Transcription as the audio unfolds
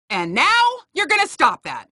And now you're gonna stop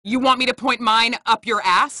that. You want me to point mine up your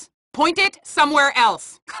ass? Point it somewhere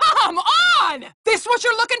else. Come on! This what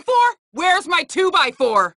you're looking for? Where's my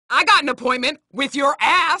 2x4? I got an appointment with your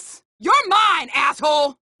ass. You're mine,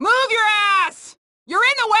 asshole! Move your ass! You're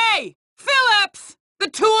in the way! Phillips! The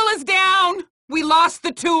tool is down! We lost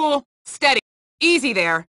the tool. Steady. Easy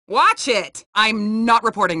there. Watch it. I'm not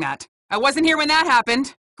reporting that. I wasn't here when that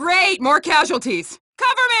happened. Great, more casualties.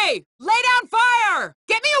 Cover me! Lay down fire!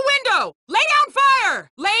 Get me a window! Lay down fire!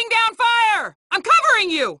 Laying down fire! I'm covering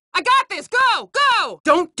you! I got this! Go! Go!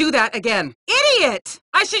 Don't do that again. Idiot!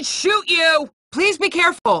 I should shoot you! Please be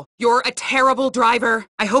careful. You're a terrible driver.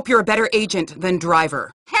 I hope you're a better agent than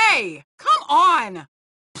driver. Hey! Come on!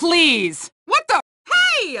 Please! What the?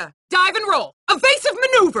 Hey! Dive and roll. Evasive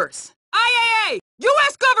maneuvers. IAA!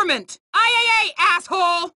 U.S. government! IAA,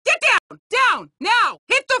 asshole! Get down! Down! Now!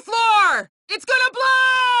 Hit the floor! It's gonna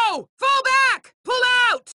blow! Fall back! Pull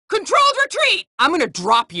out! Controlled retreat! I'm gonna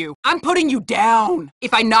drop you. I'm putting you down.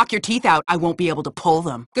 If I knock your teeth out, I won't be able to pull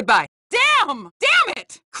them. Goodbye. Damn! Damn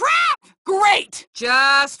it! Crap! Great!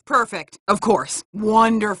 Just perfect. Of course.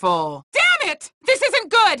 Wonderful. Damn it! This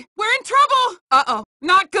isn't good! We're in trouble! Uh-oh.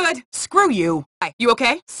 Not good. Screw you. Hi. You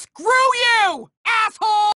okay? Screw you!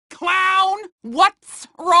 Asshole! Clown! What's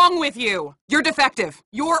wrong with you? You're defective.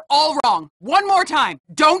 You're all wrong. One more time.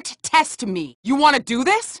 Don't test me. You want to do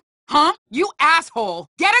this? Huh? You asshole.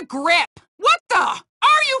 Get a grip. What the?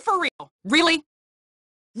 Are you for real? Really?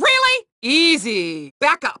 Really? Easy.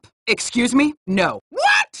 Back up. Excuse me? No.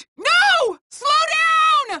 What? No! Slow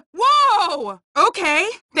down! Whoa! Okay.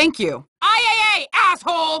 Thank you. IAA,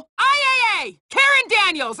 asshole! IAA! Karen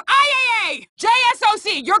Daniels, IAA!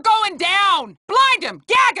 JSOC, you're going down! Blind him!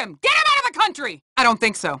 Gag him! Get him out of the country! I don't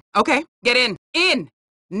think so. Okay, get in. In!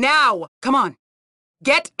 Now! Come on.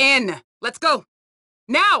 Get in! Let's go.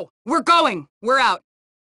 Now! We're going. We're out.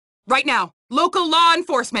 Right now. Local law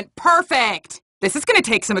enforcement. Perfect! This is gonna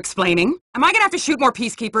take some explaining. Am I gonna have to shoot more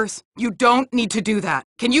peacekeepers? You don't need to do that.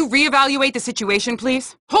 Can you reevaluate the situation,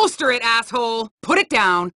 please? Holster it, asshole! Put it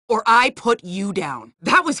down, or I put you down.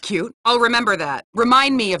 That was cute. I'll remember that.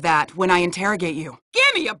 Remind me of that when I interrogate you.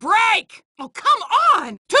 Give me a break! Oh, come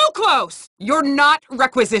on! Too close! You're not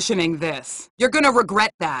requisitioning this. You're gonna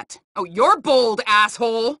regret that. Oh, you're bold,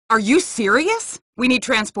 asshole! Are you serious? We need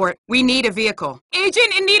transport. We need a vehicle.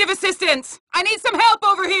 Agent in need of assistance! I need some help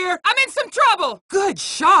over here! I'm in some trouble! Good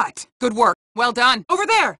shot! Good work. Well done. Over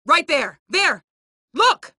there! Right there! There!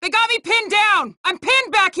 Look! They got me pinned down! I'm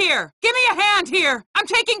pinned back here! Give me a hand here! I'm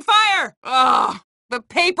taking fire! Ugh! The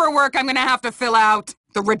paperwork I'm gonna have to fill out.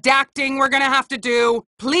 The redacting we're gonna have to do.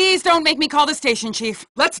 Please don't make me call the station chief.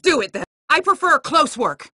 Let's do it then. I prefer close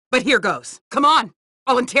work, but here goes. Come on.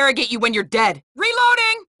 I'll interrogate you when you're dead.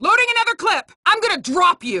 Reloading! Loading another clip. I'm gonna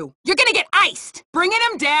drop you. You're gonna get iced. Bringing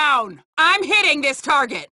him down. I'm hitting this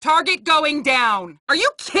target. Target going down. Are you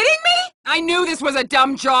kidding me? I knew this was a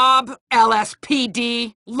dumb job.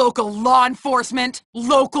 LSPD. Local law enforcement.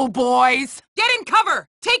 Local boys. Get in cover.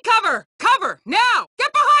 Take cover. Cover. Now.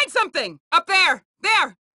 Get behind something. Up there.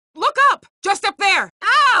 There. Look up. Just up there.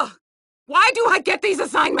 Ow! Why do I get these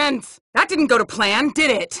assignments? That didn't go to plan, did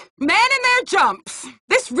it? Men and their jumps.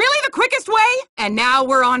 This really the quickest way? And now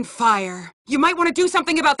we're on fire. You might want to do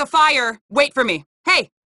something about the fire. Wait for me.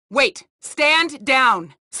 Hey, wait. Stand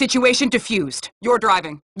down. Situation diffused. You're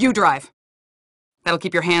driving. You drive. That'll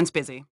keep your hands busy.